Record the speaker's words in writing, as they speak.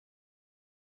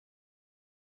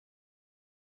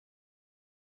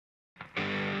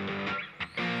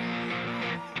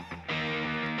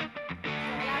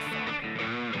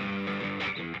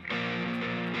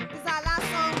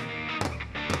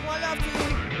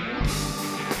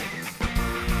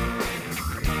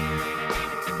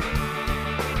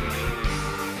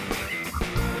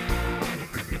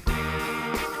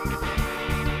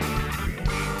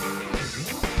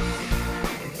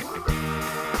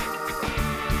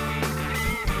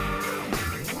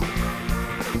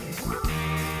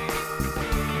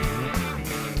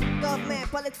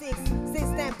politics,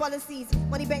 system, policies,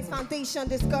 money banks, foundation,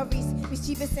 discoveries,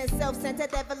 mischievous and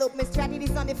self-centered developments,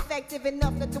 tragedies ineffective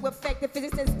enough not to affect the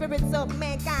physics and spirits of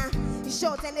mankind. In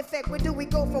short and effect, where do we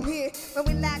go from here? When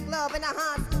we lack love in our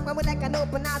hearts, when we lack an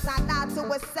open eyes, our lives to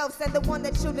ourselves and the one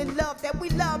that truly love, that we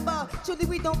love, truly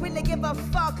we don't really give a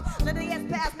fuck. Let the years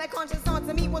pass, my conscience on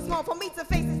to me once more, for me to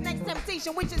face this next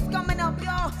temptation, which is coming up,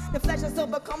 y'all. The flesh has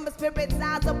overcome the spirit's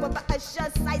eyes up with a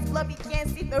shut sight, blood, can't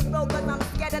see the road, cause I'm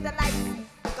scared of the lights.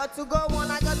 Got to go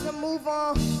on, I got to move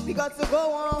on. We got to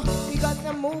go on, we got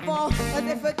to move on. Cause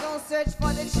if we don't search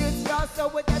for the truth, y'all, so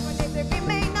with everything that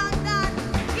remain undone,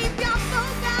 keep your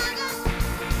focus.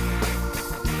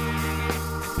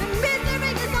 The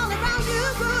misery is all around you,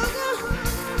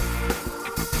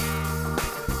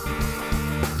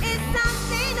 it's not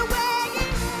staying away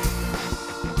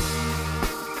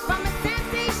from the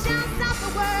temptations of the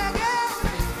world.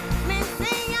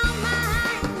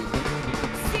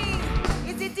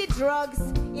 Drugs,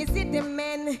 is it the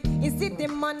men, is it the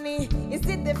money, is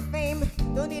it the fame?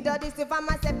 Don't need all this to find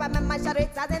myself, I met my shadow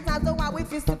 1,000 times. So why we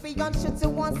feel to be untrue to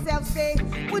oneself? Say,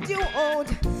 would you hold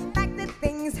back the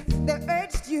things that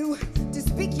urged you to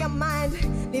speak your mind?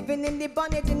 Living in the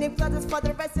bondage and the flooders for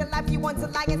the rest of your life. You want to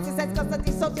lie and insist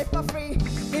custody subject for free.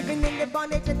 Living in the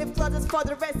bondage and the flooders for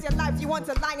the rest of your life. You want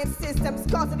to lie in systems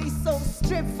custody so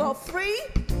stripped for free.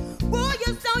 Will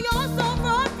you sell your soul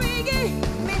for free?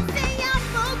 Missing your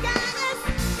focus.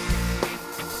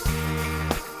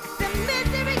 The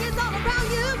misery is all around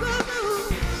you.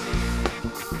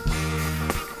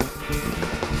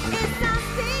 It's not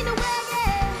staying away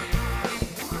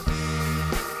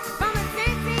from the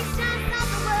temptations of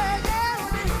the world.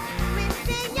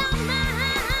 Missing your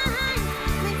mind,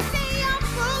 missing your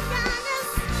focus.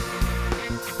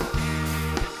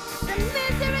 The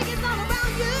misery is all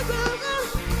around you.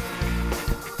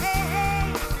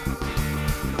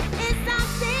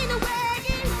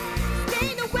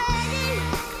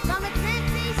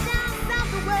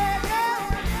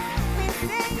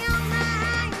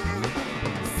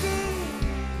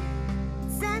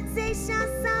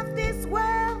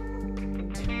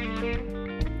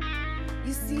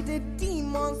 The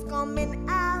demons coming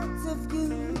out of you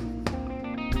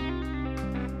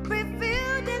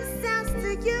reveal themselves to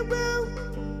you.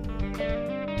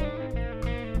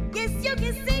 Yes, you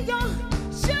can see your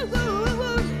shoes.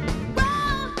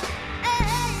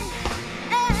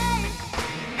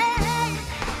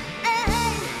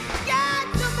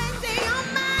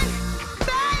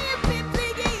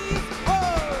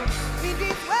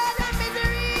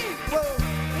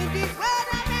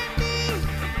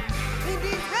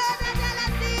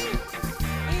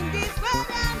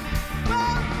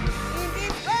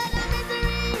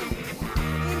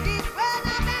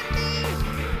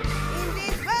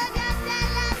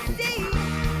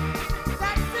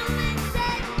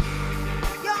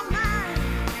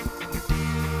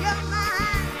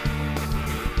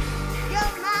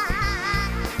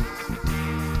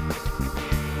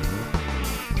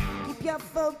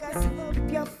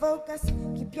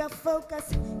 Keep your focus,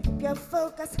 keep your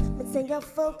focus, maintain your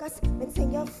focus,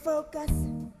 maintain your focus,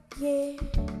 yeah,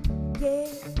 yeah.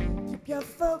 Keep your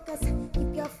focus,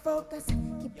 keep your focus,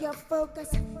 keep your focus,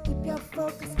 keep your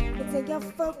focus, maintain your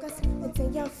focus,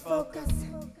 maintain your focus,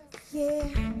 yeah,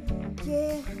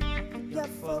 yeah. Keep your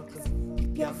focus,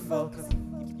 keep your focus,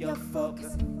 keep your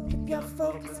focus, keep your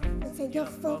focus, maintain your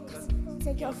focus,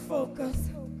 maintain your focus,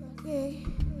 yeah,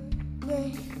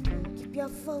 yeah. Keep your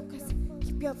focus.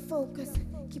 Keep your focus,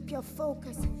 keep your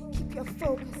focus, keep your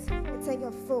focus, maintain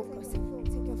your focus,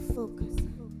 maintain your focus.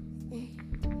 Hey.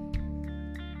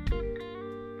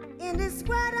 In this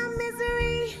world of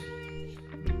misery,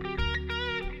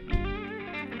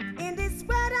 in this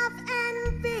world of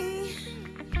envy,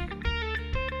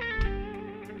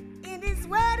 in this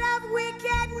world of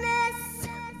wickedness,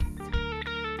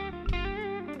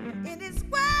 in this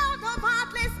world of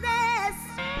heartlessness,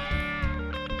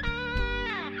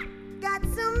 got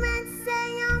to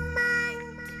maintain your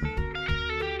mind,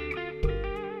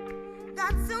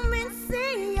 got to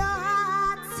maintain your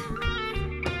heart.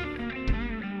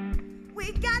 We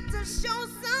got to show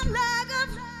some love.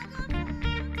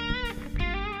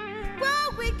 Well,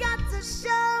 we got to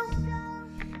show.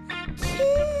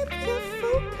 Keep your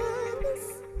focus.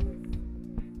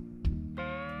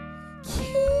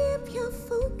 Keep your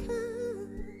focus.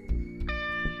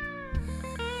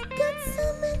 Got to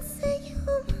maintain your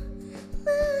mind.